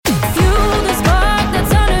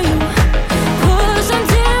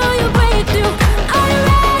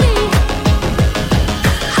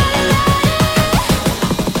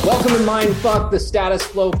Unfuck the Status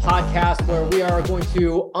Flow podcast, where we are going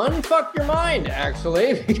to unfuck your mind,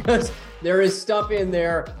 actually, because there is stuff in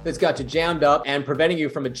there that's got you jammed up and preventing you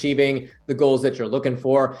from achieving the goals that you're looking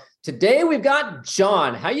for. Today, we've got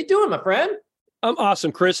John. How you doing, my friend? I'm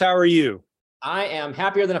awesome, Chris. How are you? I am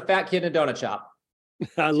happier than a fat kid in a donut shop.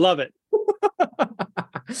 I love it.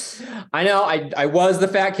 I know. I was the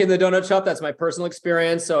fat kid in the donut shop. That's my personal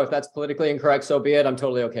experience. So if that's politically incorrect, so be it. I'm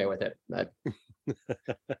totally okay with it.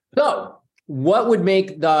 So what would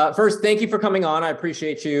make the first, thank you for coming on. I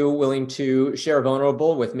appreciate you willing to share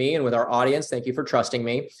vulnerable with me and with our audience. Thank you for trusting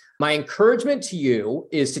me. My encouragement to you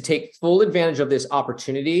is to take full advantage of this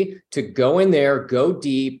opportunity to go in there, go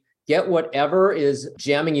deep, get whatever is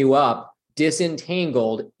jamming you up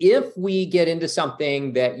disentangled. If we get into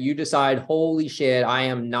something that you decide, holy shit, I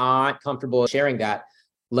am not comfortable sharing that,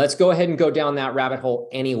 let's go ahead and go down that rabbit hole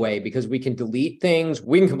anyway, because we can delete things.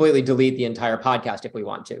 We can completely delete the entire podcast if we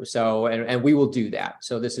want to. So, and we will do that.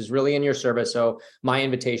 So this is really in your service. So my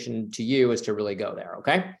invitation to you is to really go there.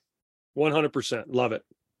 Okay. 100%. Love it.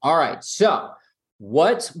 All right. So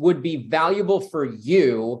what would be valuable for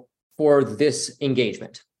you for this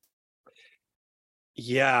engagement?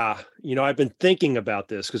 Yeah. I've been thinking about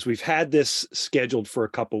this because we've had this scheduled for a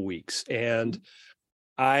couple weeks, and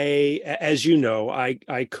as you know,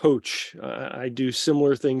 I coach, I do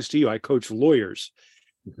similar things to you. I coach lawyers.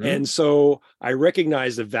 Mm-hmm. And so I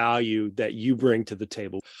recognize the value that you bring to the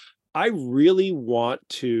table. I really want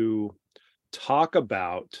to talk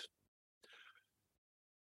about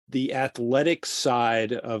the athletic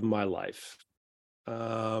side of my life.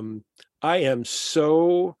 I am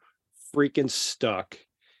so freaking stuck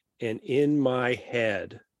and in my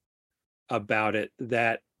head about it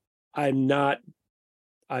that I'm not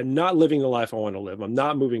living the life I want to live. I'm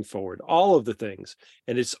not moving forward, all of the things.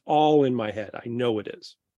 And it's all in my head. I know it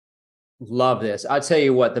is. Love this. I'll tell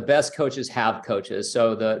you what, the best coaches have coaches.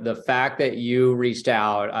 So the fact that you reached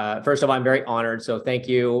out, first of all, I'm very honored. So thank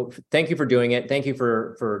you. Thank you for doing it. Thank you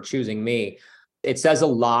for choosing me. It says a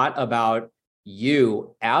lot about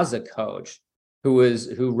you as a coach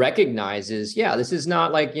who recognizes, yeah, this is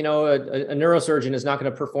not like, a neurosurgeon is not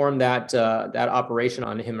going to perform that operation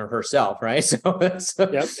on him or herself, right? So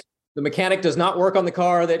yep. The mechanic does not work on the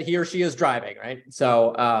car that he or she is driving, right?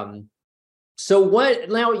 So what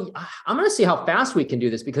now? I'm going to see how fast we can do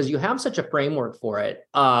this because you have such a framework for it.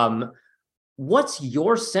 What's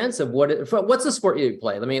your sense of what's the sport you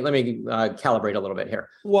play? Let me calibrate a little bit here.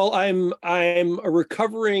 Well, I'm a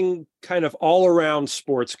recovering kind of all around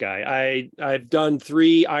sports guy. I've done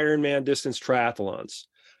 3 Ironman distance triathlons.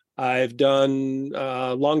 I've done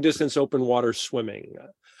long distance open water swimming.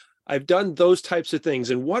 I've done those types of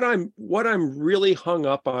things. And what I'm really hung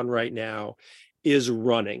up on right now is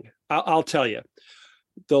running. I'll tell you,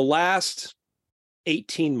 the last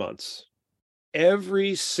 18 months,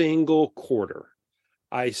 every single quarter,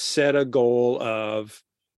 I set a goal of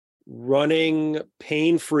running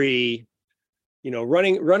pain-free,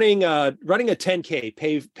 running a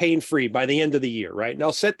 10K pain-free by the end of the year, right? And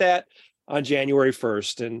I'll set that on January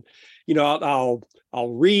 1st. And, I'll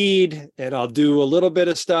read and I'll do a little bit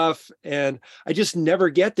of stuff, and I just never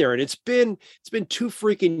get there. And it's been 2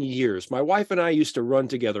 freaking years. My wife and I used to run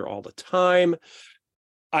together all the time.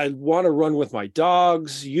 I want to run with my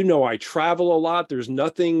dogs. I travel a lot. There's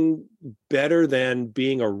nothing better than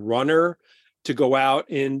being a runner to go out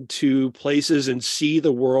into places and see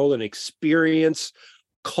the world and experience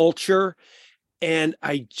culture. And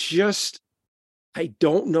I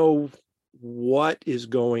don't know what is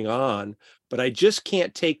going on, but I just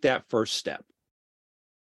can't take that first step.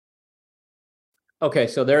 Okay.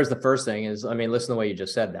 So there's the first thing is, listen to the way you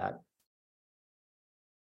just said that.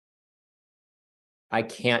 I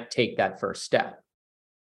can't take that first step.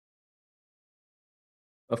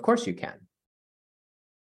 Of course you can.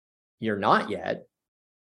 You're not yet,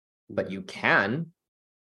 but you can.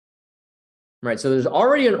 Right. So there's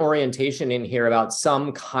already an orientation in here about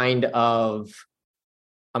some kind of,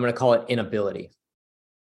 I'm going to call it inability.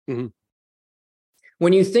 Mm-hmm.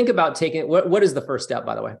 When you think about taking, what is the first step,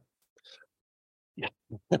 by the way?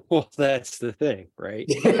 Well, that's the thing, right?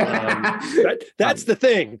 That's the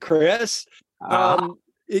thing, Chris.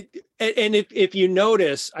 If you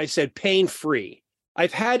notice, I said pain-free.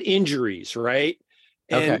 I've had injuries, right?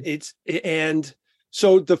 And okay.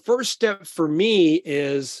 So the first step for me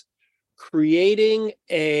is creating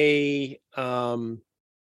a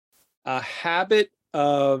habit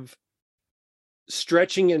of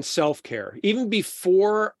stretching and self-care, even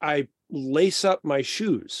before I lace up my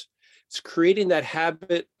shoes. It's creating that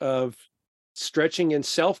habit of stretching and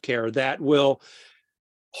self-care that will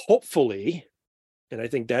hopefully, and I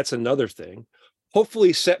think that's another thing,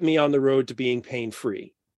 hopefully set me on the road to being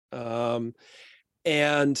pain-free. And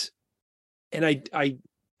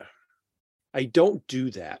I don't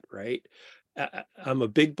do that, right? I'm a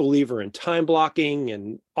big believer in time blocking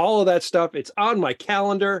and all of that stuff. It's on my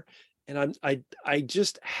calendar, and I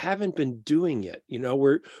just haven't been doing it.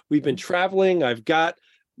 We've been traveling. I've got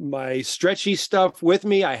my stretchy stuff with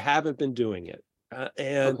me. I haven't been doing it,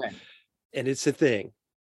 and it's a thing.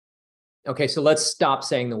 Okay, so let's stop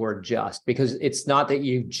saying the word just, because it's not that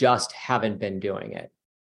you just haven't been doing it.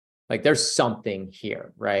 Like, there's something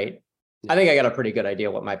here, right? I think I got a pretty good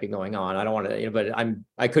idea what might be going on. I don't want to, but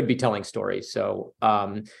I could be telling stories. So,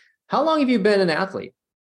 how long have you been an athlete?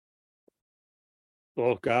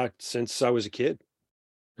 Oh God, since I was a kid.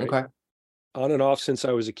 Right? Okay. On and off since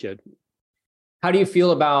I was a kid. How do you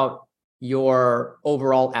feel about your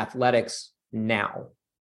overall athletics now?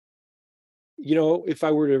 If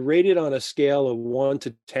I were to rate it on a scale of 1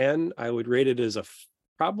 to 10, I would rate it as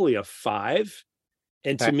probably a 5.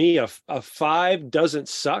 And to me, a 5 doesn't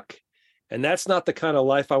suck. And that's not the kind of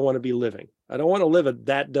life I want to be living. I don't want to live a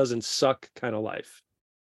that doesn't suck kind of life.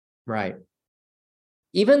 Right.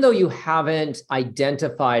 Even though you haven't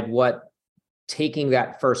identified what taking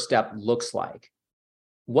that first step looks like,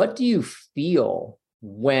 what do you feel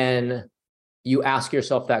when you ask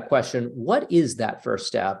yourself that question? What is that first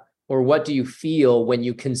step? Or what do you feel when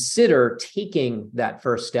you consider taking that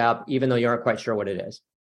first step, even though you aren't quite sure what it is?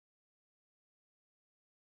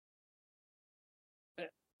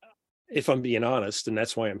 If I'm being honest, and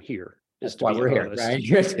that's why I'm here. That's why we're here, right?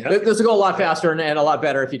 This will go a lot faster and a lot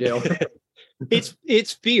better if you do.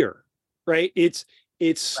 It's fear, right? It's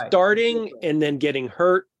starting and then getting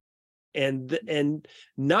hurt and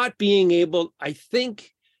not being able. I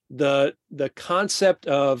think the concept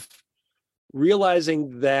of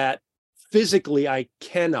realizing that physically I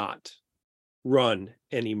cannot run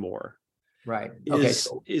anymore, right,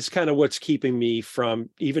 is kind of what's keeping me from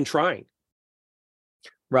even trying.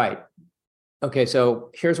 Right. Okay,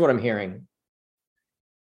 so here's what I'm hearing.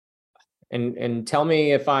 And tell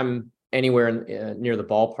me if I'm anywhere near the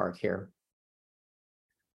ballpark here.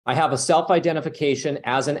 I have a self-identification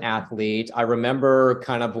as an athlete. I remember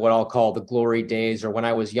kind of what I'll call the glory days, or when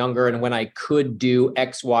I was younger and when I could do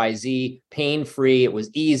X, Y, Z pain-free. It was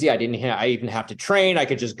easy. I even have to train. I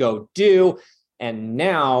could just go do. And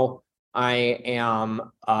now I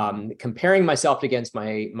am comparing myself against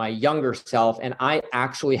my younger self, and I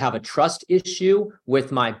actually have a trust issue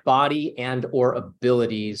with my body and or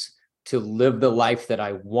abilities to live the life that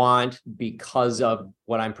I want because of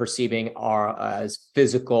what I'm perceiving as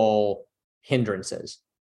physical hindrances.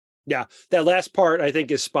 Yeah, that last part I think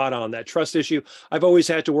is spot on. That trust issue. I've always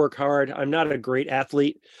had to work hard. I'm not a great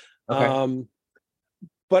athlete. Okay.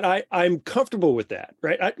 But I'm comfortable with that,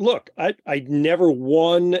 right? I never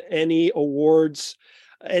won any awards,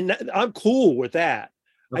 and I'm cool with that.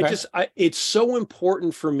 Okay. It's so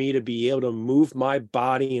important for me to be able to move my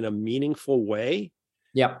body in a meaningful way.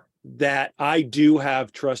 Yep. That I do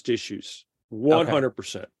have trust issues,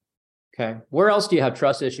 100%. Okay. Where else do you have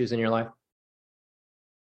trust issues in your life?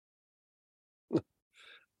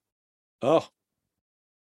 Oh,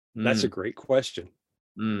 that's a great question.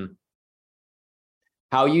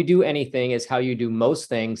 How you do anything is how you do most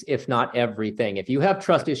things, if not everything. If you have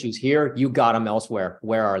trust issues here, you got them elsewhere.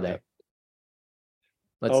 Where are they?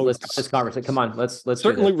 Let's have this conversation. Come on, let's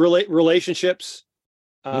certainly relationships.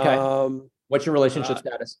 Okay. What's your relationship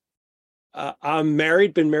status? I'm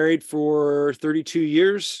married, been married for 32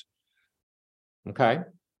 years. Okay.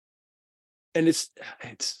 And it's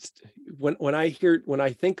when I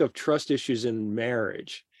think of trust issues in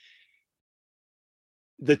marriage,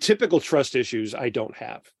 the typical trust issues I don't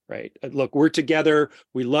have, right? Look, we're together,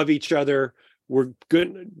 we love each other, we're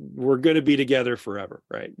going to be together forever,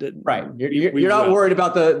 right? Right. You're not worried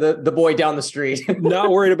about the boy down the street. Not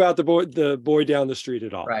worried about the boy down the street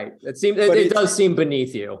at all. Right. It does seem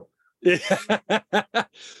beneath you. But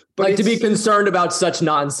like, to be concerned about such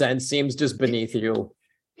nonsense seems just beneath you.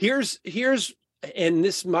 Here's and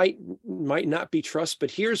this might not be trust, but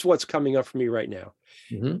here's what's coming up for me right now.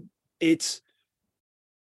 Mm-hmm. It's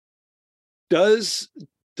does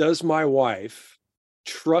my wife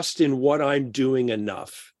trust in what I'm doing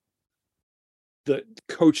enough, the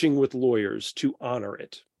coaching with lawyers, to honor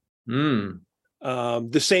it?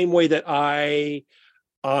 The same way that I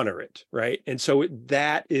honor it, right? And so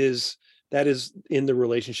that is in the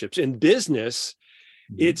relationships. In business,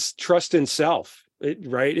 it's trust in self,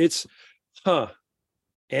 right? It's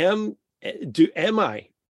am I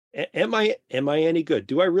any good?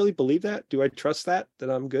 Do I really believe that? Do I trust that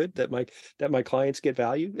I'm good, that my clients get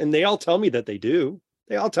value? And they all tell me that they do.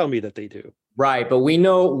 Right. But we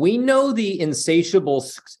know the insatiable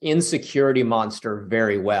insecurity monster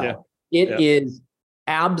very well. Yeah. It is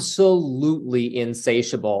absolutely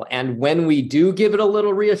insatiable. And when we do give it a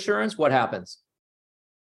little reassurance, what happens?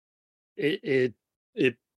 It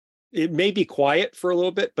it it may be quiet for a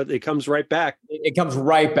little bit, but it comes right back. It comes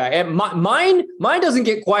right back. And mine doesn't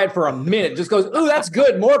get quiet for a minute. It just goes, "Ooh, that's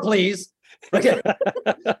good. More, please." Okay.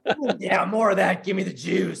 Yeah, more of that. Give me the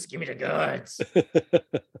juice. Give me the goods.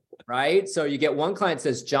 Right. So you get one client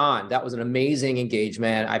says, "John, that was an amazing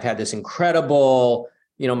engagement. I've had this incredible,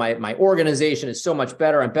 my organization is so much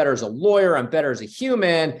better. I'm better as a lawyer. I'm better as a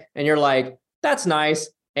human." And you're like, "That's nice.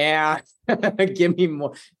 And give me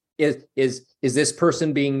more." Is this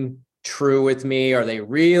person being true with me? Are they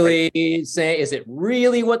really saying, is it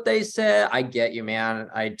really what they said? I get you, man.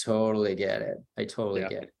 I totally get it. I totally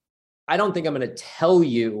get it. I don't think I'm going to tell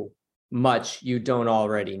you much you don't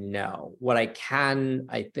already know. What I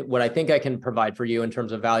think I can provide for you in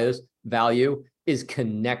terms of value is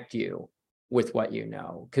connect you with what you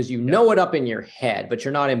know, because you know it up in your head, but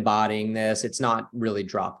you're not embodying this. It's not really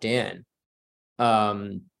dropped in.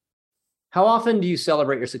 How often do you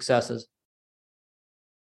celebrate your successes?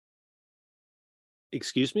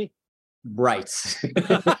 Excuse me? Right.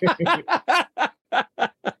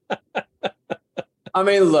 I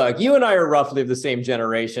mean, look, you and I are roughly of the same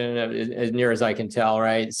generation, as near as I can tell,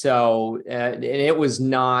 right? So it was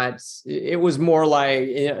more like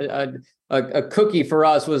a cookie for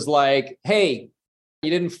us was like, "Hey, you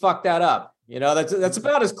didn't fuck that up." That's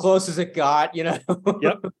about as close as it got, Yep,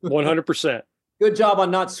 100%. Good job on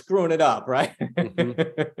not screwing it up, right? Mm-hmm.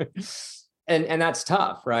 And that's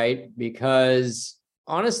tough, right? Because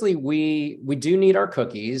honestly, we do need our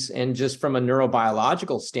cookies, and just from a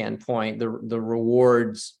neurobiological standpoint, the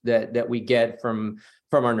rewards that we get from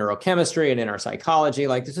our neurochemistry and in our psychology,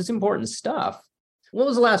 like, this is important stuff. What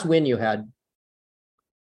was the last win you had?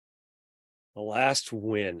 The last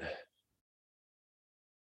win.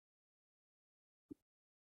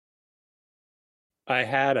 I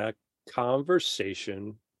had a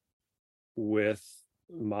conversation with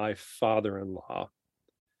my father-in-law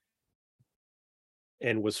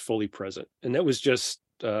and was fully present. And that was just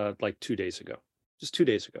like 2 days ago, just 2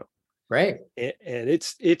 days ago. Right. And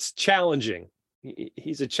it's challenging.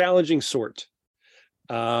 He's a challenging sort.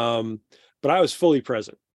 But I was fully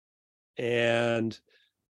present. And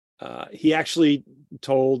he actually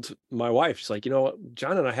told my wife, she's like,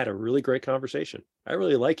 John and I had a really great conversation. I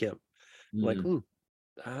really like him. I'm like,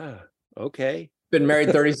 okay. Been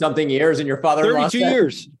married 30 something years, and your father-in-law 32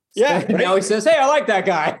 years. Yeah. Right? Now he says, "Hey, I like that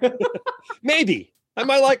guy." Maybe I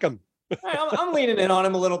might like him. I'm leaning in on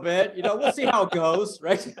him a little bit. We'll see how it goes.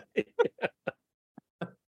 Right.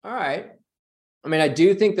 All right. I mean, I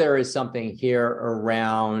do think there is something here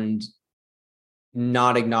around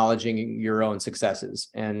not acknowledging your own successes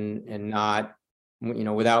and not,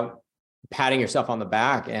 without patting yourself on the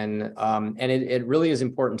back. And it really is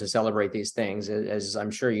important to celebrate these things, as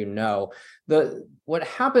I'm sure you know. What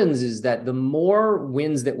happens is that the more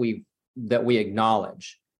wins that we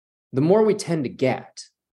acknowledge, the more we tend to get,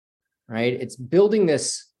 right? It's building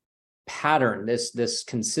this pattern, this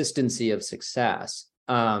consistency of success,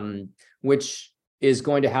 which is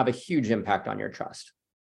going to have a huge impact on your trust.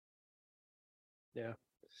 Yeah.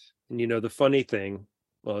 And the funny thing,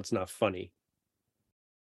 well, it's not funny,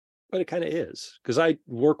 but it kind of is, because I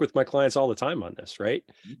work with my clients all the time on this, right?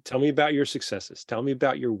 Tell me about your successes. Tell me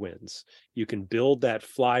about your wins. You can build that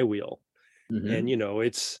flywheel. Mm-hmm. And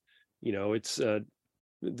it's the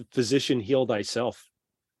physician heal thyself.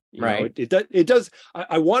 Right. It does.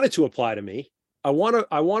 I want it to apply to me. I want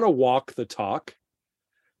to walk the talk,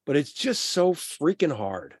 but it's just so freaking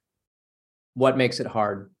hard. What makes it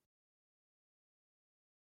hard?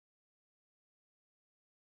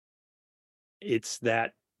 It's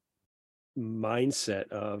that mindset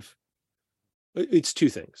of, it's two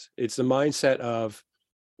things. It's the mindset of,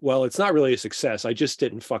 well, it's not really a success. I just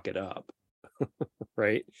didn't fuck it up.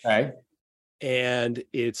 Right. Okay. And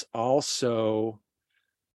it's also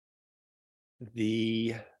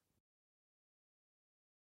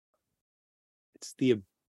it's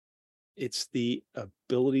the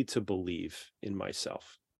ability to believe in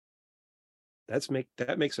myself. That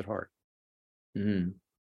makes it hard. Mm-hmm.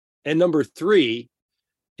 And number 3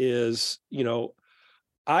 is,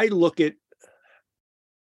 I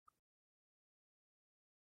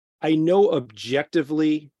know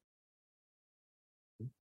objectively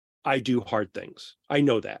I do hard things. I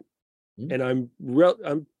know that. Mm-hmm. And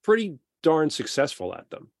I'm pretty darn successful at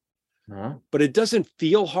them. Uh-huh. But it doesn't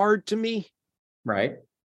feel hard to me. Right.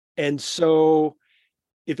 And so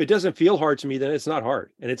if it doesn't feel hard to me, then it's not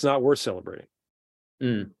hard and it's not worth celebrating.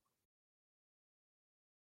 Mm.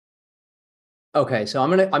 Okay, so I'm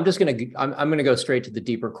gonna go straight to the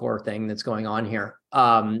deeper core thing that's going on here.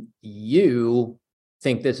 You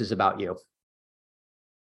think this is about you,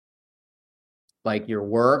 like your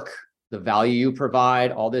work, the value you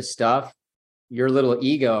provide, all this stuff. Your little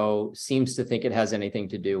ego seems to think it has anything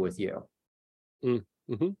to do with you.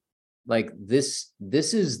 Mm-hmm. Like this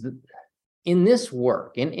is in this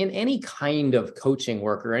work, in any kind of coaching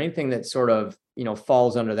work or anything that sort of,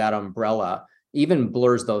 falls under that umbrella, even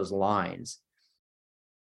blurs those lines.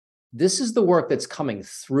 This is the work that's coming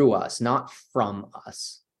through us, not from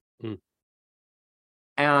us. Mm.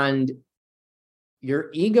 And your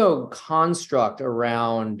ego construct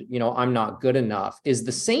around, I'm not good enough is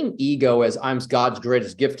the same ego as I'm God's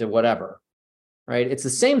greatest gift to whatever, right? It's the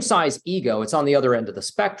same size ego. It's on the other end of the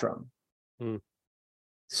spectrum. Mm.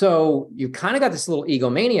 So you kind of got this little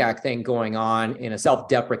egomaniac thing going on in a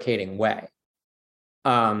self-deprecating way.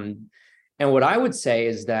 And what I would say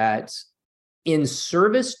is that in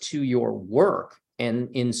service to your work and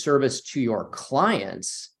in service to your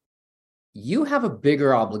clients, you have a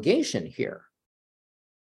bigger obligation here.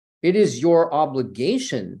 It is your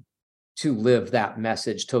obligation to live that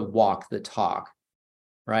message, to walk the talk,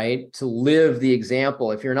 right? To live the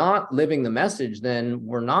example. If you're not living the message, then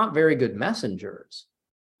we're not very good messengers.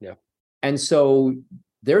 Yeah. And so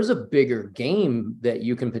there's a bigger game that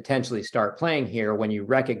you can potentially start playing here when you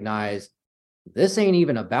recognize this ain't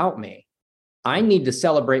even about me. I need to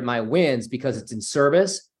celebrate my wins because it's in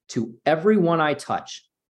service to everyone I touch.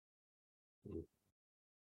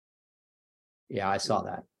 Yeah, I saw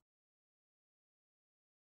that.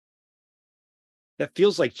 That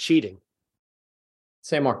feels like cheating.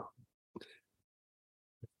 Say more.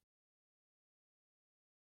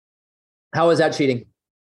 How is that cheating?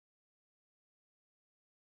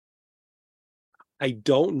 I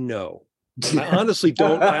don't know. I honestly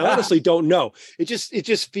don't know. It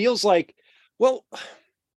just feels like, well,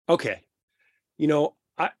 okay.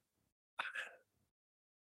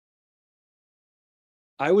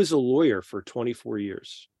 I was a lawyer for 24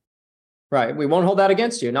 years. Right. We won't hold that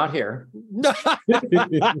against you. Not here. We're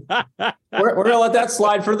going to let that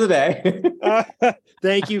slide for the day.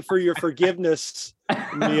 Thank you for your forgiveness,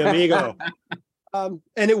 mi amigo. And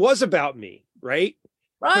it was about me, right?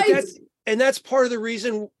 Right. That's part of the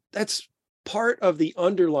reason, that's part of the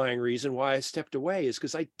underlying reason why I stepped away, is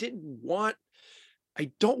because I don't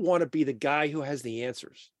want to be the guy who has the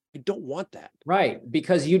answers. I don't want that. Right.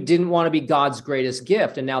 Because you didn't want to be God's greatest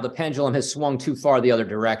gift. And now the pendulum has swung too far the other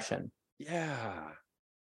direction. Yeah.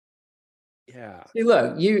 See,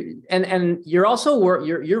 look, you're also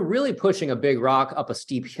you're really pushing a big rock up a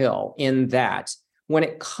steep hill, in that when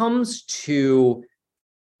it comes to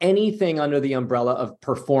anything under the umbrella of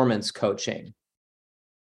performance coaching,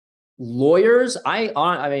 lawyers, I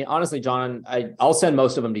mean, honestly, John, I'll send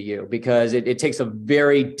most of them to you, because it takes a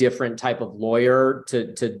very different type of lawyer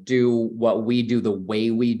to do what we do the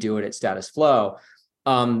way we do it at Status Flow.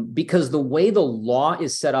 Because the way the law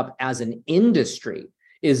is set up as an industry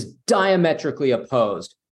is diametrically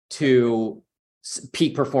opposed to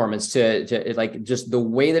peak performance, to like just the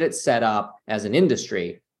way that it's set up as an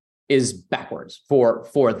industry is backwards for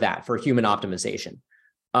human optimization.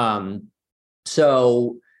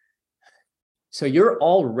 So you're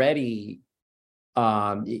already,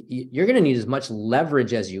 you're going to need as much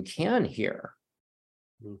leverage as you can here.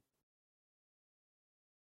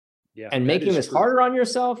 Yeah, and making this harder on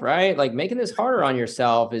yourself, right? Like making this harder on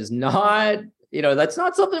yourself is not, that's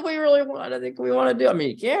not something we really want. I think we want to do. I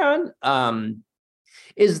mean, you can. Hang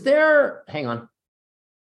on.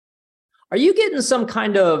 Are you getting some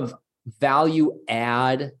kind of value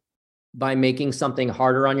add by making something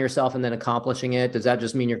harder on yourself and then accomplishing it? Does that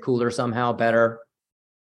just mean you're cooler somehow, better?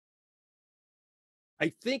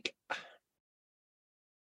 I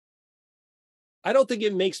don't think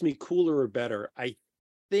it makes me cooler or better. I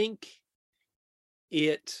think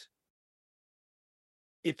if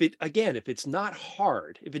it's not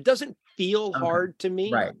hard, if it doesn't feel hard to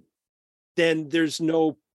me, right, then there's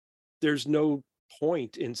no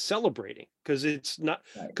point in celebrating, because it's not,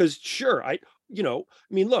 because sure,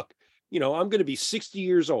 look, I'm going to be 60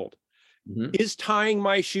 years old. Mm-hmm. Is tying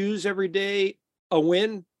my shoes every day a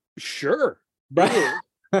win? Sure. Right.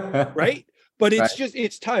 Right. But it's just,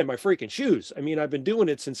 it's tying my freaking shoes. I mean, I've been doing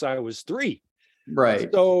it since I was 3. Right.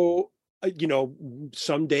 So,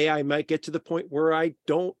 someday I might get to the point where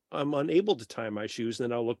I'm unable to tie my shoes.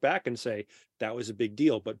 And then I'll look back and say, that was a big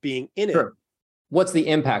deal. But being in it. What's the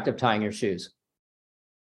impact of tying your shoes?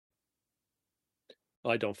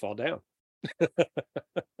 I don't fall down.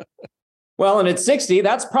 Well, and at 60,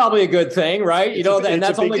 that's probably a good thing, right? And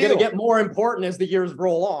that's only going to get more important as the years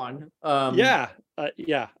roll on. Yeah.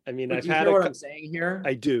 Yeah. I mean, But I've do you had hear what I'm saying here?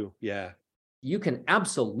 I do. Yeah. You can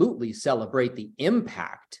absolutely celebrate the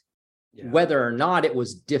impact, Yeah. whether or not it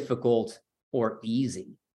was difficult or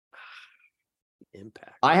easy.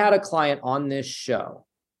 Impact. I had a client on this show,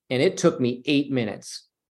 and it took me 8 minutes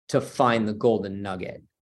to find the golden nugget.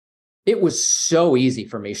 It was so easy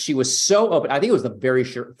for me. She was so open. I think it was the very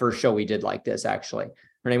first show we did like this, actually.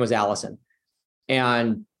 Her name was Allison.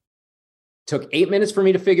 And took 8 minutes for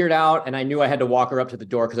me to figure it out. And I knew I had to walk her up to the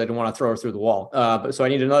door because I didn't want to throw her through the wall. But so I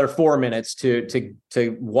needed another 4 minutes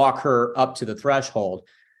to walk her up to the threshold.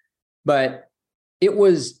 But it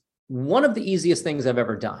was one of the easiest things I've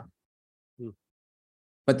ever done.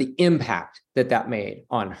 But the impact that made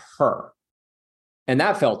on her, and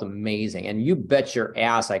that felt amazing. And you bet your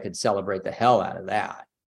ass I could celebrate the hell out of that.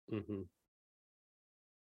 Mm-hmm.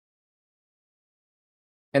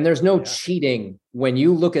 And there's no cheating when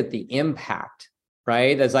you look at the impact,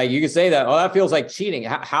 right? That's like, you can say that, oh, that feels like cheating.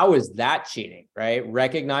 How is that cheating, right?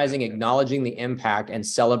 Recognizing, acknowledging the impact and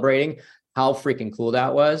celebrating how freaking cool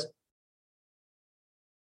that was.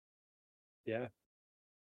 Yeah.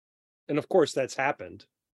 And of course that's happened,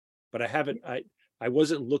 but I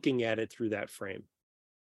wasn't looking at it through that frame.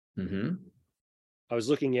 Mm-hmm. I was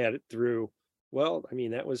looking at it through, well, I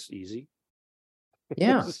mean, that was easy.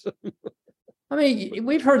 Yeah. I mean,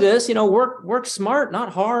 we've heard this, work smart,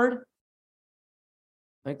 not hard.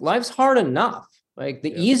 Like, life's hard enough. Like,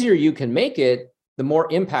 the easier you can make it, the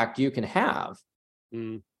more impact you can have.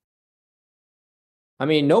 Mm. I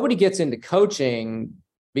mean, nobody gets into coaching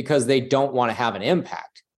because they don't want to have an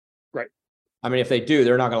impact. Right. I mean, if they do,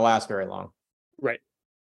 they're not going to last very long. Right.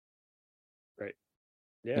 Right.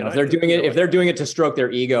 Yeah. If they're doing it to stroke their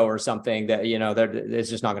ego or something, that, it's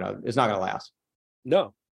just not going to last.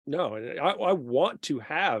 No. I want to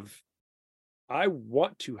have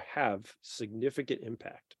significant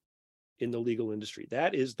impact in the legal industry.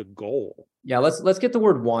 That is the goal. Yeah, let's get the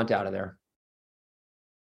word want out of there.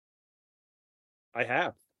 I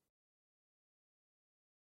have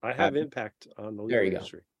impact on the legal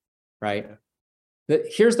industry. Right. Yeah.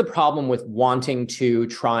 Here's the problem with wanting to,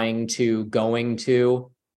 trying to, going to.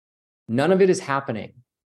 None of it is happening.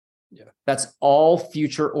 Yeah. That's all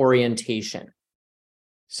future orientation.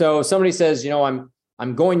 So somebody says,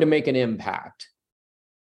 I'm going to make an impact.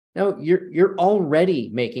 No, you're already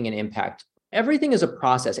making an impact. Everything is a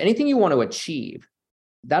process. Anything you want to achieve,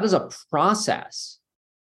 that is a process.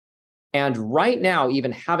 And right now,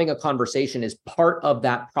 even having a conversation is part of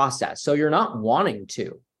that process. So you're not wanting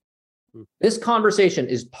to. This conversation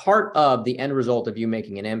is part of the end result of you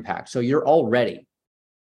making an impact. So you're already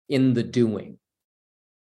in the doing.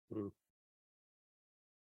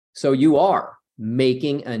 So you are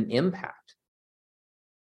making an impact.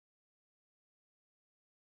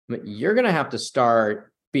 But you're going to have to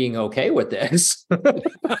start being okay with this.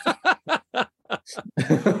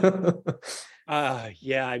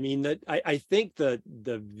 Yeah, I mean, I think the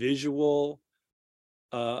visual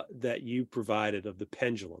that you provided of the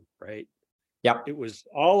pendulum, right? Yeah. It was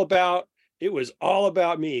all about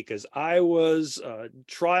me, because I was a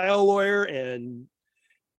trial lawyer, and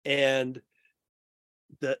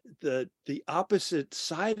the opposite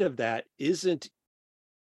side of that isn't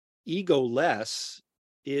ego-less.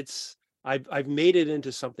 It's I've made it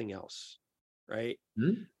into something else, right?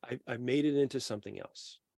 I've made it into something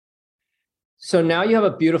else. So now you have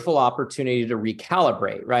a beautiful opportunity to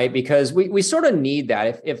recalibrate, right? Because we sort of need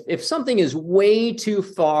that. If something is way too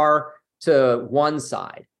far to one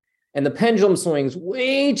side and the pendulum swings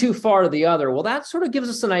way too far to the other, well, that sort of gives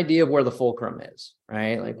us an idea of where the fulcrum is,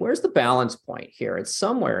 right? Like, where's the balance point here? It's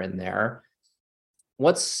somewhere in there.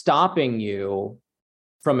 What's stopping you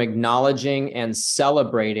from acknowledging and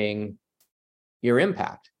celebrating your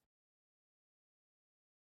impact?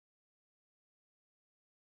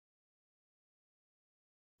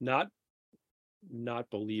 Not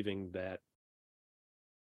believing that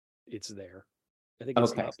it's there. I think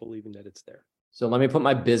it's not believing that it's there. So let me put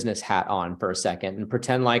my business hat on for a second and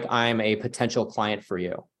pretend like I'm a potential client for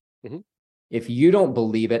you. Mm-hmm. If you don't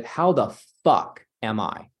believe it, how the fuck am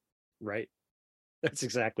I? Right. That's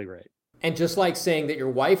exactly right. And just like saying that your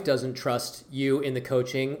wife doesn't trust you in the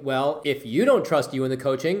coaching, well, if you don't trust you in the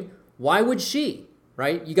coaching, why would she,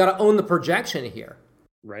 right? You got to own the projection here.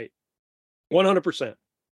 Right. 100%.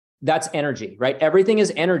 That's energy, right? Everything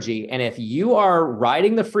is energy. And if you are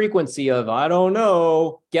riding the frequency of, I don't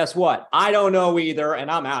know, guess what? I don't know either,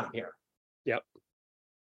 and I'm out of here. Yep.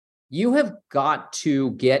 You have got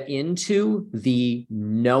to get into the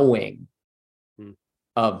knowing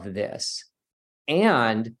of this.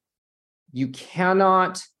 And you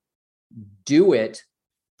cannot do it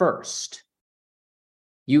first.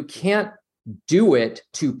 You can't do it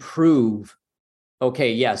to prove,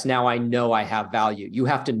 okay, yes, now I know I have value. You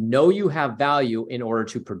have to know you have value in order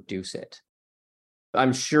to produce it.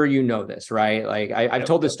 I'm sure you know this, right? Like I've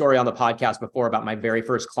told this story on the podcast before about my very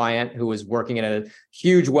first client who was working at a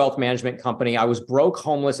huge wealth management company. I was broke,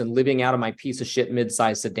 homeless, and living out of my piece of shit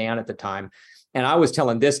mid-sized sedan at the time. And I was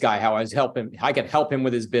telling this guy how I could help him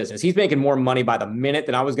with his business. He's making more money by the minute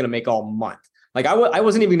than I was going to make all month. Like I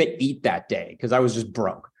wasn't even going to eat that day because I was just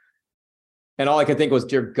broke. And all I could think was,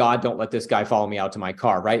 dear God, don't let this guy follow me out to my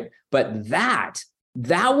car, right? But that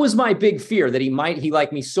was my big fear, that he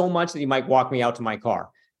liked me so much that he might walk me out to my car.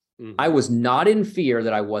 Mm-hmm. I was not in fear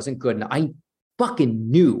that I wasn't good enough. I fucking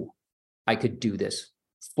knew I could do this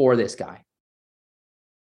for this guy.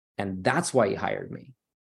 And that's why he hired me.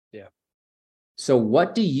 Yeah. So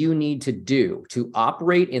what do you need to do to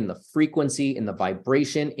operate in the frequency, in the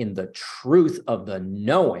vibration, in the truth of the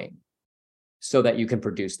knowing so that you can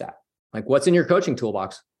produce that? Like, what's in your coaching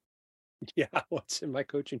toolbox? Yeah, what's in my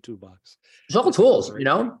coaching toolbox? There's all tools,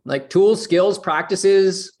 like tools, skills,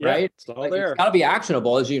 practices, right? It's all there. It's got to be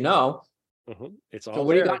actionable, as you know. Mm-hmm. It's all so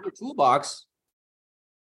what do you got in your toolbox?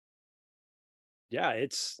 Yeah,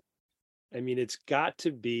 it's got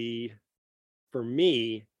to be, for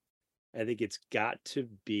me, I think it's got to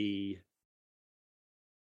be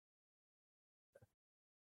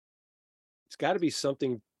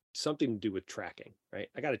something to do with tracking, right?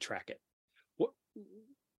 I got to track it. What,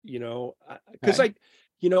 because okay.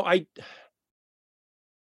 You're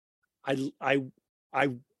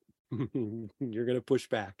going to push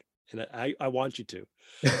back, and I want you to.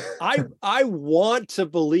 I want to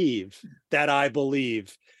believe that I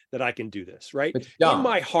can do this, right? In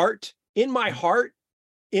my heart,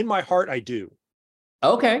 I do.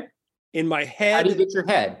 Okay. In my head. How do you get your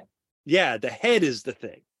head? Yeah, the head is the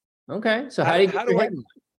thing. Okay. So how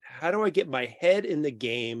do I get my head in the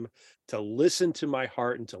game to listen to my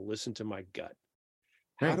heart and to listen to my gut?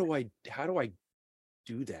 How do I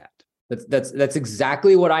do that? That's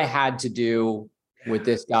exactly what I had to do with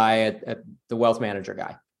this guy at the wealth manager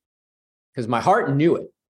guy, because my heart knew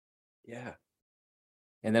it. Yeah.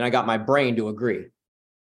 And then I got my brain to agree.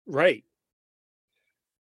 Right.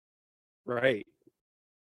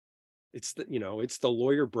 It's the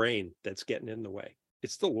lawyer brain that's getting in the way.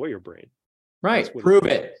 It's the lawyer brain. Right. Prove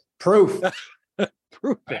it. Proof.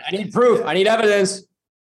 Proof it. I need proof. I need evidence.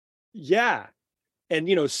 Yeah. And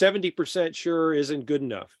 70% sure isn't good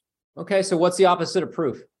enough. Okay. So what's the opposite of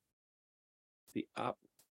proof? I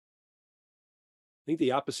think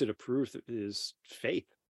the opposite of proof is faith.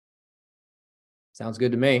 Sounds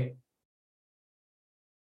good to me.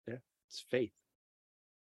 Yeah, it's faith.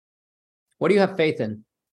 What do you have faith in?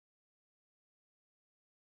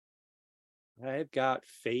 I've got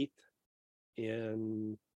faith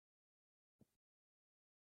in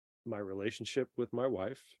my relationship with my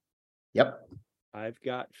wife. Yep. I've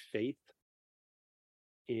got faith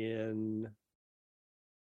in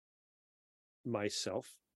myself.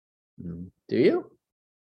 Do you?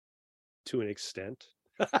 To an extent.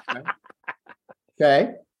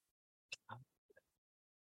 Okay.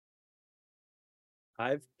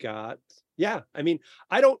 I've got,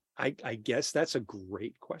 I guess that's a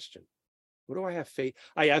great question. What do I have faith?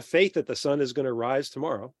 I have faith that the sun is going to rise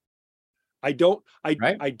tomorrow. I don't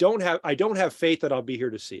have faith that I'll be here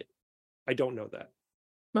to see it. I don't know that.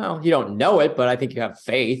 Well, you don't know it, but I think you have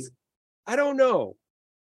faith. I don't know.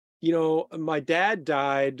 My dad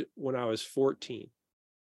died when I was 14.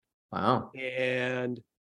 Wow. And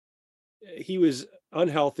he was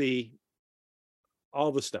unhealthy,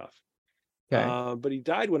 all the stuff. Okay. But he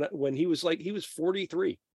died when he was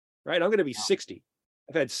 43, right? I'm going to be 60.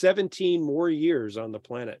 I've had 17 more years on the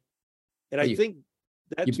planet. And I think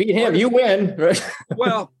that's, you beat him, you win.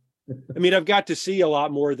 Well, I've got to see a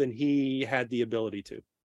lot more than he had the ability to.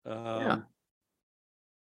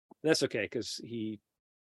 That's okay, because he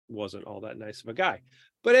wasn't all that nice of a guy.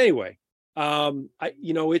 But anyway,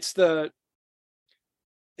 it's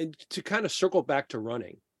and to kind of circle back to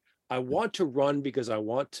running. I want to run because I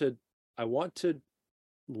want to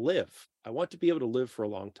live. I want to be able to live for a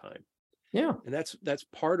long time. Yeah. And that's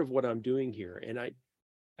part of what I'm doing here. And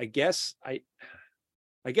I guess I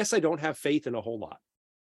don't have faith in a whole lot.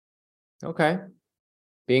 Okay.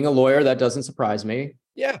 Being a lawyer, that doesn't surprise me.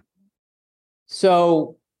 Yeah.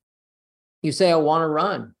 So you say, I want to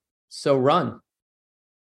run. So run.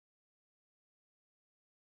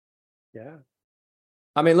 Yeah.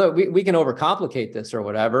 Look, we can overcomplicate this or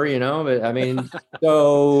whatever, but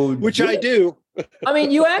so. Which I do.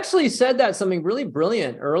 You actually said that something really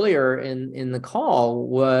brilliant earlier in the call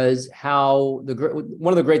was how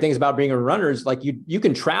one of the great things about being a runner is like you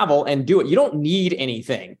can travel and do it. You don't need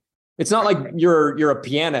anything. It's not like you're a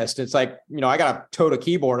pianist. It's like, I got to tote a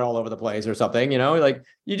keyboard all over the place or something, like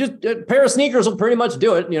you just a pair of sneakers will pretty much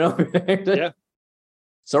do it, Yeah.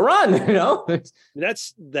 So run,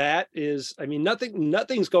 nothing's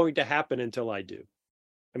going to happen until I do.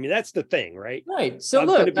 That's the thing, right? Right. So I'm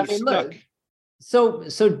look, going to be stuck.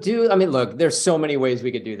 Look, there's so many ways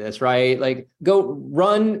we could do this, right? Like go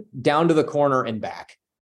run down to the corner and back.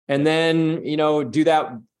 And then, do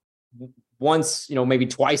that once, maybe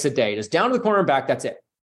twice a day, just down to the corner and back. That's it.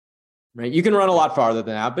 Right. You can run a lot farther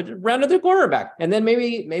than that, but run to the corner and back. And then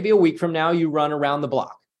maybe a week from now, you run around the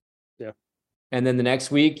block. Yeah. And then the next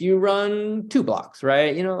week you run 2 blocks,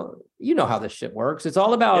 right? You know how this shit works. It's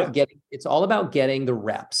all about getting the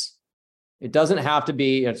reps. It doesn't have to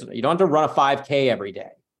be, you don't have to run a 5K every day.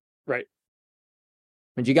 Right.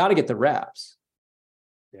 But you got to get the reps.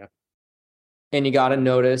 Yeah. And you got to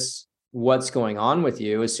notice what's going on with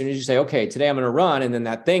you as soon as you say, okay, today I'm going to run. And then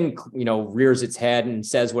that thing, rears its head and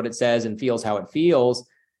says what it says and feels how it feels.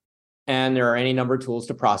 And there are any number of tools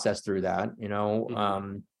to process through that,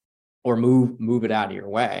 or move it out of your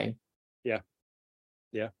way. Yeah.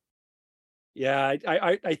 Yeah. Yeah.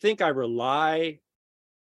 I think I rely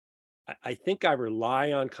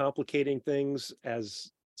on complicating things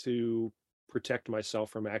as to protect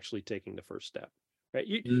myself from actually taking the first step. Right.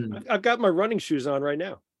 I've got my running shoes on right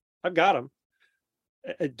now. I've got them.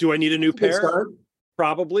 Do I need a new pair?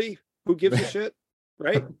 Probably. Who gives a shit?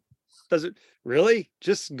 Right. Does it really?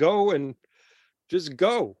 Just go.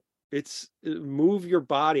 It's move your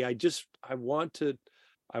body. I want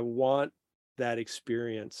that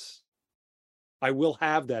experience. I will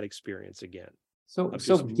have that experience again. So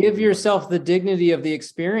give yourself the dignity of the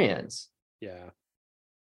experience. Yeah.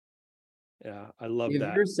 Yeah. I love that.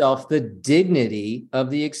 Give yourself the dignity of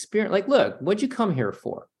the experience. Like, look, what'd you come here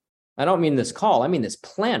for? I don't mean this call. I mean this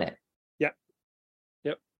planet. Yep.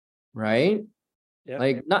 Yep. Right? Yeah.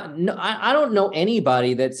 Like I don't know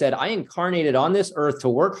anybody that said I incarnated on this earth to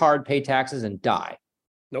work hard, pay taxes, and die.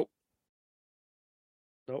 Nope.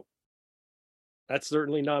 That's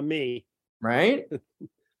certainly not me. Right?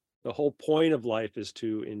 The whole point of life is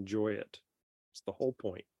to enjoy it. It's the whole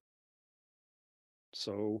point.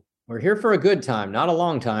 So we're here for a good time, not a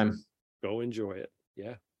long time. Go enjoy it.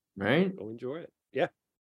 Yeah. Right? Go enjoy it. Yeah.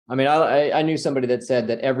 I knew somebody that said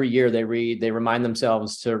that every year they remind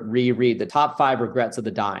themselves to reread the top 5 regrets of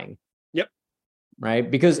the dying. Yep.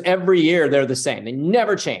 Right? Because every year they're the same. They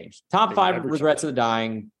never change. Top 5 regrets of the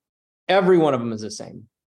dying. Every one of them is the same.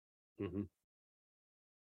 Mm-hmm.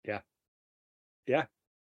 Yeah. Yeah.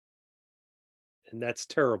 And that's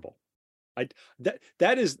terrible. I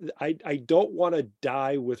don't want to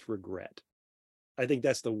die with regret. I think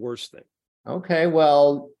that's the worst thing. Okay,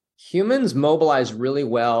 well, humans mobilize really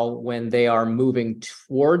well when they are moving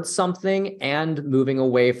towards something and moving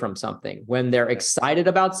away from something, when they're excited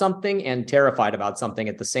about something and terrified about something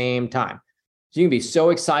at the same time. So you can be so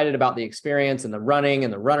excited about the experience and the running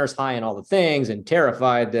and the runner's high and all the things and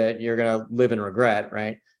terrified that you're going to live in regret,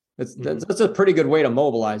 right? That's a pretty good way to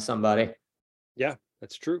mobilize somebody. Yeah,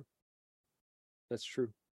 that's true. That's true.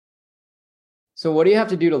 So what do you have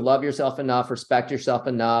to do to love yourself enough, respect yourself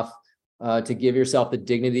enough, to give yourself the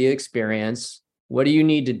dignity of experience? What do you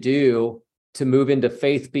need to do to move into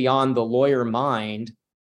faith beyond the lawyer mind?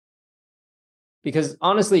 Because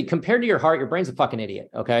honestly, compared to your heart, your brain's a fucking idiot.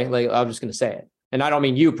 Okay. Like, I'm just going to say it. And I don't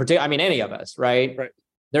mean you particularly, I mean any of us, right? Right.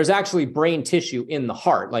 There's actually brain tissue in the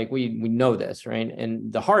heart. Like we know this, right?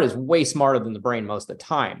 And the heart is way smarter than the brain most of the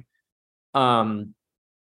time.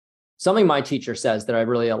 Something my teacher says that I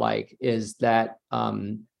really like is that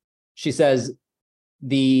she says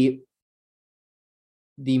the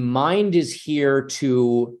mind is here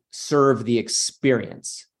to serve the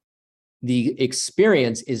experience. The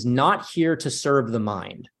experience is not here to serve the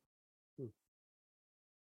mind.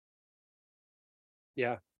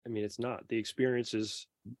 Yeah, I mean, it's not. The experience is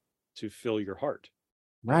to fill your heart.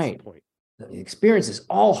 Right. That's the point. The experience is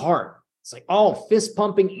all heart. It's like all fist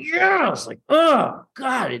pumping. Yeah. It's like, oh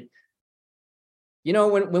God.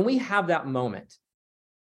 When we have that moment,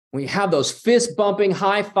 when you have those fist bumping,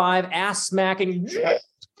 high five, ass smacking,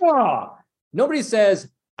 nobody says,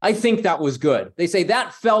 I think that was good. They say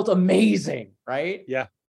that felt amazing, right? Yeah.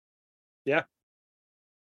 Yeah.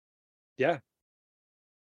 Yeah.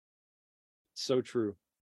 So true.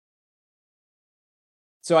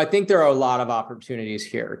 So I think there are a lot of opportunities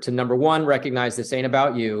here to, number one, recognize this ain't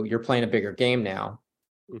about you. You're playing a bigger game now.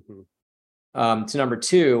 Mm-hmm. To number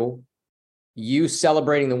two, you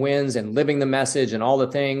celebrating the wins and living the message and all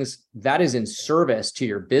the things that is in service to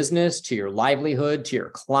your business, to your livelihood, to your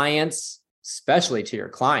clients, especially to your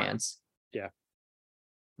clients. Yeah.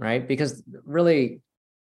 Right. Because really,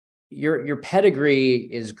 your pedigree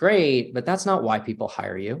is great, but that's not why people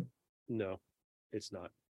hire you. No, it's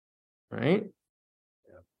not. Right.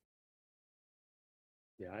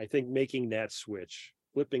 Yeah. I think making that switch,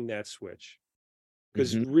 flipping that switch,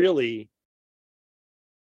 because Mhm. really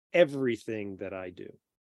everything that I do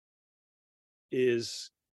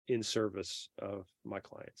is in service of my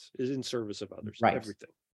clients, is in service of others. Right.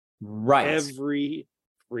 Everything. Right. Every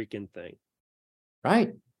freaking thing.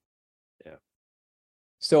 Right. Yeah.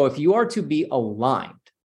 So if you are to be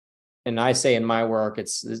aligned, and I say in my work,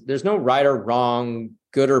 there's no right or wrong,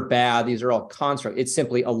 good or bad. These are all constructs. It's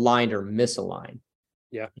simply aligned or misaligned.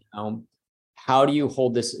 Yeah. How do you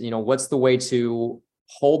hold this? What's the way to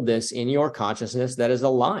hold this in your consciousness that is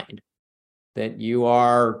aligned? That you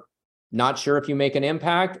are not sure if you make an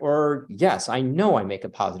impact, or yes, I know I make a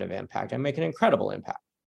positive impact. I make an incredible impact.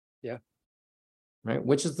 Yeah. Right.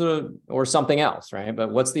 Or something else. Right.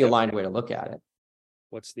 But what's the aligned way to look at it?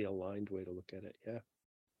 What's the aligned way to look at it? Yeah.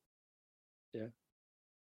 Yeah.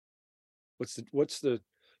 What's the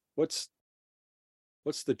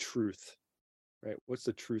truth, right? What's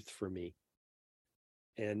the truth for me?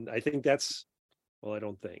 And I think I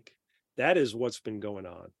don't think that is what's been going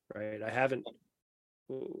on, right? I haven't,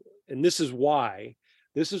 and this is why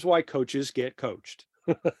coaches get coached,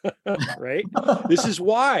 right? This is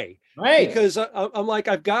why, Right. Because I'm like,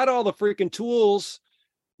 I've got all the freaking tools.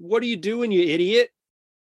 What are you doing, you idiot?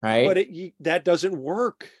 Right. But that doesn't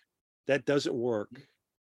work. That doesn't work.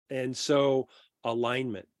 And so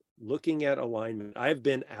looking at alignment, I've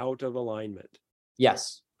been out of alignment.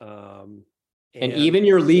 Yes. And even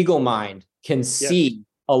your legal mind can see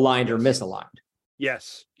aligned or misaligned.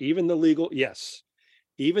 Yes. Even the legal. Yes.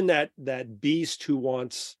 Even that beast who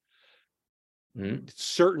wants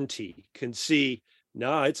certainty can see,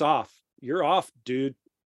 no, it's off. You're off, dude.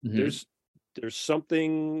 There's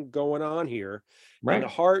something going on here. Right. And the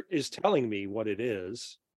heart is telling me what it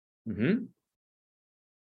is. And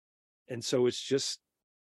so it's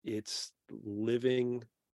living,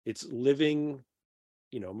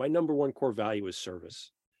 my number one core value is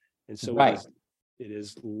service. And so it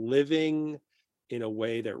is living in a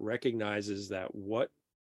way that recognizes that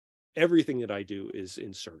everything that I do is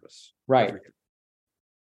in service. Right. Everything.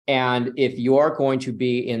 And if you're going to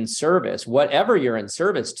be in service, whatever you're in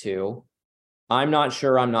service to, I'm not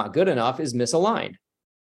sure I'm not good enough is misaligned.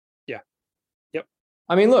 Yeah. Yep.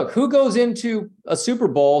 I mean, look, who goes into a Super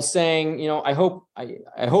Bowl saying, I hope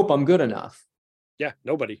I'm good enough? Yeah.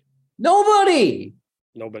 Nobody.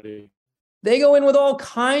 They go in with all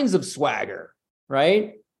kinds of swagger,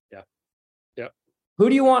 right? Yeah. Yeah. Who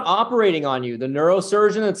do you want operating on you? The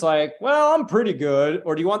neurosurgeon that's like, well, I'm pretty good.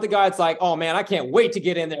 Or do you want the guy that's like, oh man, I can't wait to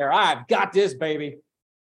get in there. I've got this, baby.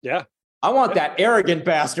 Yeah. I want that arrogant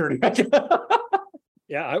bastard.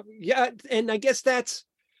 Yeah. And I guess that's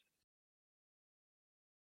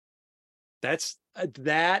the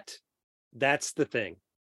thing.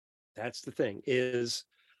 That's the thing is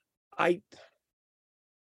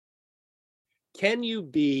can you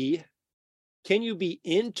be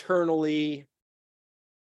internally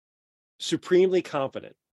supremely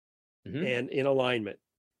confident and in alignment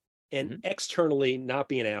and externally not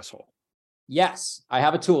be an asshole? Yes, I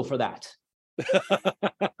have a tool for that.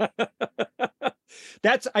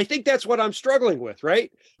 I think that's what I'm struggling with,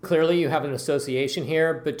 right? Clearly you have an association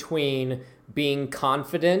here between being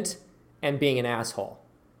confident and being an asshole.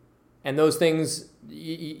 And those things,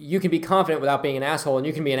 you can be confident without being an asshole, and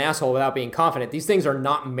you can be an asshole without being confident. These things are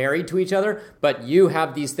not married to each other, but you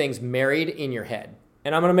have these things married in your head.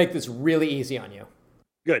 And I'm going to make this really easy on you.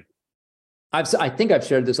 Good. I think I've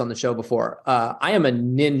shared this on the show before. I am a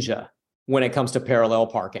ninja when it comes to parallel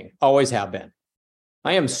parking. Always have been.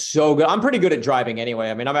 I am so good. I'm pretty good at driving anyway.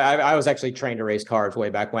 I mean, I was actually trained to race cars way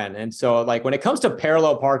back when. And so like when it comes to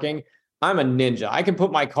parallel parking, I'm a ninja. I can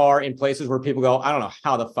put my car in places where people go, I don't know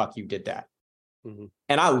how the fuck you did that. And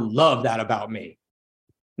I love that about me.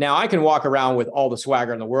 Now I can walk around with all the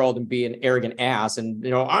swagger in the world and be an arrogant ass. And,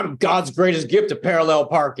 I'm God's greatest gift to parallel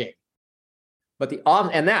parking. But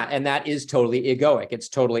that is totally egoic. It's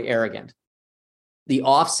totally arrogant. The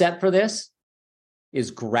offset for this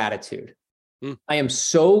is gratitude. I am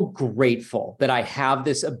so grateful that I have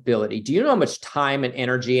this ability. Do you know how much time and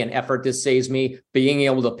energy and effort this saves me being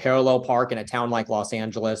able to parallel park in a town like Los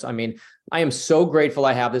Angeles? I mean, I am so grateful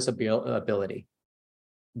I have this ability.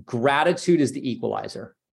 Gratitude is the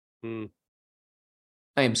equalizer. I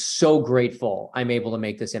am so grateful I'm able to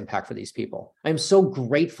make this impact for these people. I am so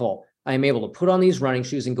grateful I am able to put on these running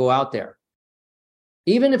shoes and go out there.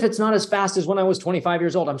 Even if it's not as fast as when I was 25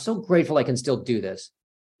 years old, I'm so grateful I can still do this.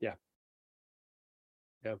 Yeah.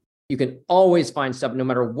 You can always find stuff no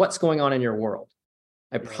matter what's going on in your world.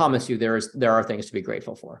 I promise you there are things to be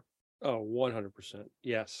grateful for. Oh, 100%.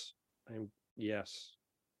 Yes. Yes.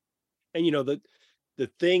 And the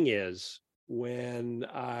thing is, when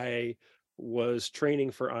I was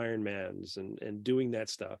training for Ironmans and doing that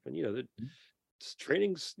stuff, and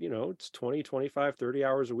training's, it's 20, 25, 30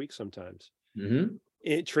 hours a week sometimes.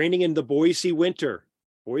 Training in the Boise winter,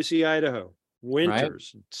 Boise, Idaho,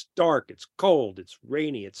 winters, right? It's dark, it's cold, it's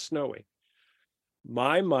rainy, it's snowy.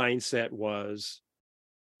 My mindset was,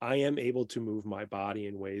 I am able to move my body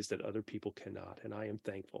in ways that other people cannot, and I am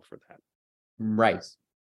thankful for that. Right.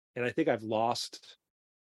 And I think I've lost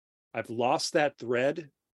that thread.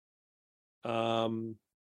 I've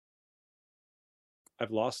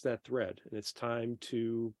lost that thread, and it's time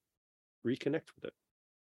to reconnect with it.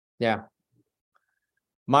 Yeah.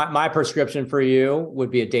 My prescription for you would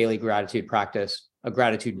be a daily gratitude practice, a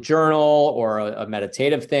gratitude journal or a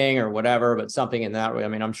meditative thing or whatever, but something in that way. I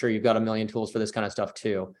mean, I'm sure you've got a million tools for this kind of stuff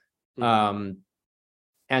too. And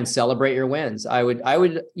celebrate your wins. I would,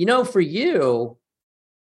 for you,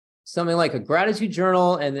 something like a gratitude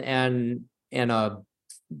journal and a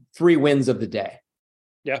 3 wins of the day.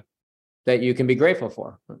 Yeah. That you can be grateful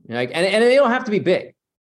for. Like, and they don't have to be big.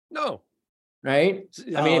 No. Right.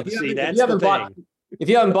 I mean, if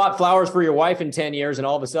you haven't bought flowers for your wife in 10 years and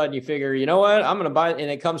all of a sudden you figure, you know what, I'm going to buy it, and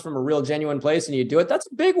it comes from a real genuine place and you do it, that's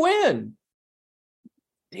a big win.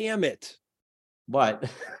 Damn it. What?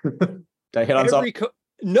 Did I hit on something?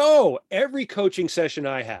 No, every coaching session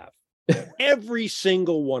I have, every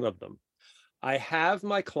single one of them, I have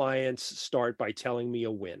my clients start by telling me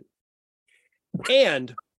a win.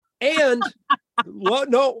 And well,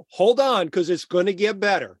 no, hold on, because it's going to get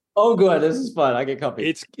better. Oh, good. This is fun. I get comfy.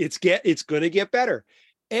 It's going to get better.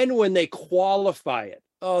 And when they qualify it,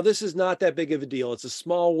 oh, this is not that big of a deal. It's a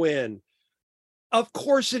small win. Of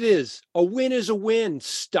course it is. A win is a win.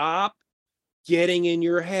 Stop getting in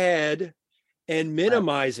your head and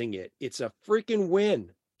minimizing it. It's a freaking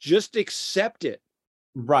win. Just accept it.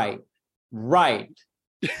 Right. Look,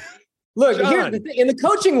 here's the thing. In the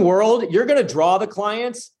coaching world, you're going to draw the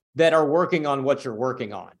clients that are working on what you're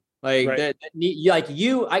working on. Like, right.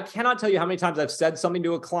 I cannot tell you how many times I've said something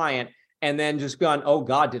to a client and then just gone, oh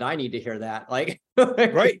God, did I need to hear that? Like,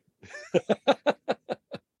 right.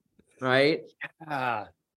 Right.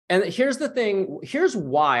 And here's the thing. Here's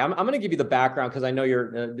why I'm going to give you the background, because I know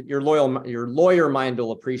your lawyer mind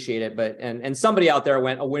will appreciate it. But, and somebody out there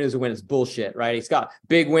went, a win is a win. It's bullshit, right? He's got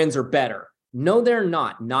big wins are better. No, they're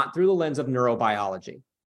not through the lens of neurobiology.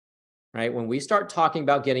 Right? When we start talking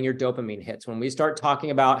about getting your dopamine hits, when we start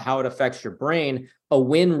talking about how it affects your brain, a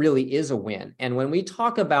win really is a win. And when we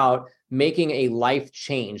talk about making a life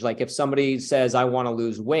change, like if somebody says, I want to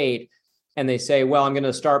lose weight, and they say, well, I'm going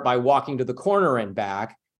to start by walking to the corner and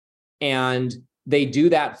back, and they do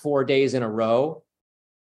that 4 days in a row,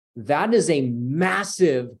 that is a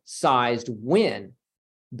massive sized win,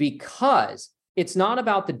 because it's not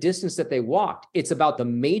about the distance that they walked. It's about the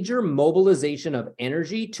major mobilization of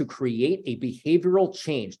energy to create a behavioral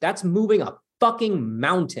change. That's moving a fucking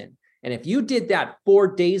mountain. And if you did that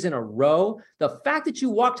 4 days in a row, the fact that you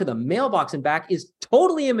walked to the mailbox and back is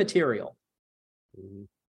totally immaterial.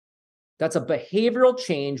 That's a behavioral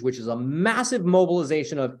change, which is a massive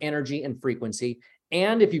mobilization of energy and frequency.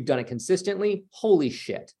 And if you've done it consistently, holy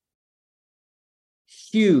shit.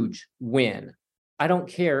 Huge win. I don't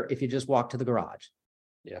care if you just walk to the garage.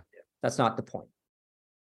 Yeah. That's not the point.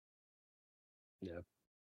 Yeah.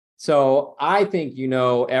 So I think you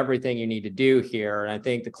know everything you need to do here. And I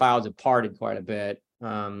think the clouds have parted quite a bit.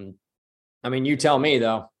 I mean, you tell me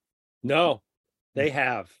though. No, they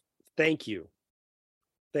have. Thank you.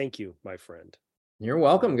 Thank you, my friend. You're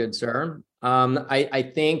welcome, good sir.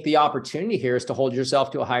 I think the opportunity here is to hold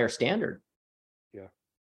yourself to a higher standard. Yeah.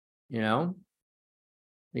 You know?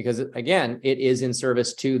 Because again, it is in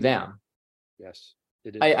service to them. Yes,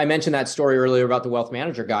 it is. I mentioned that story earlier about the wealth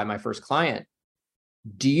manager guy, my first client.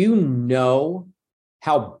 Do you know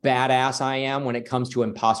how badass I am when it comes to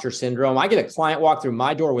imposter syndrome? I get a client walk through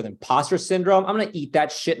my door with imposter syndrome. I'm going to eat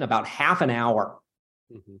that shit in about half an hour.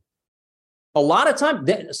 Mm-hmm. A lot of time,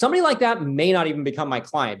 somebody like that may not even become my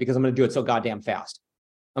client, because I'm going to do it so goddamn fast.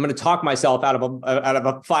 I'm going to talk myself out of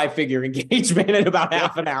a 5-figure engagement in about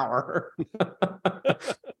half an hour.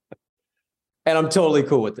 And I'm totally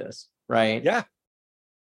cool with this, right? Yeah.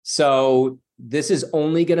 So this is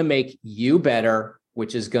only going to make you better,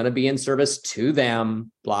 which is going to be in service to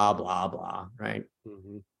them, blah, blah, blah, right?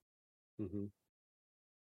 Mm-hmm. Mm-hmm.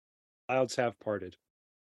 Clouds have parted.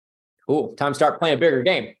 Cool. Time to start playing a bigger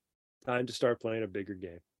game. Time to start playing a bigger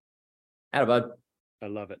game. Atta bud. I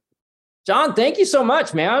love it. John, thank you so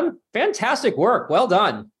much, man. Fantastic work. Well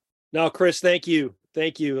done. No, Chris, thank you.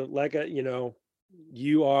 Thank you. Like,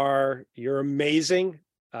 you're amazing.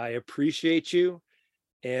 I appreciate you.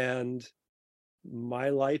 And my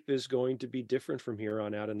life is going to be different from here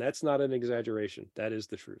on out. And that's not an exaggeration. That is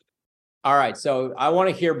the truth. All right. So I want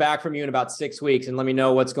to hear back from you in about 6 weeks and let me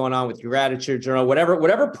know what's going on with your gratitude journal,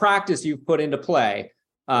 whatever practice you've put into play.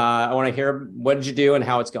 I want to hear what did you do and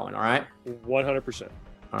how it's going. All right. 100%.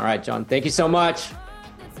 All right, John. Thank you so much.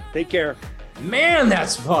 Take care. Man,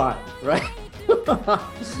 that's fun, right?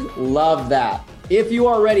 Love that. If you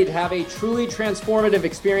are ready to have a truly transformative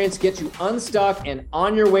experience, get you unstuck and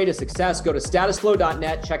on your way to success, go to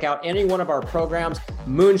statusflow.net. Check out any one of our programs.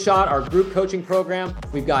 Moonshot, our group coaching program.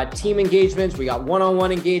 We've got team engagements. We got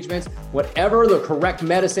one-on-one engagements. Whatever the correct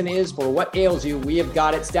medicine is for what ails you, we have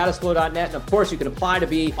got it. Statusflow.net. And of course, you can apply to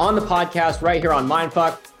be on the podcast right here on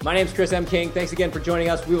Mindfuck. My name's Chris M. King. Thanks again for joining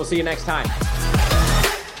us. We will see you next time.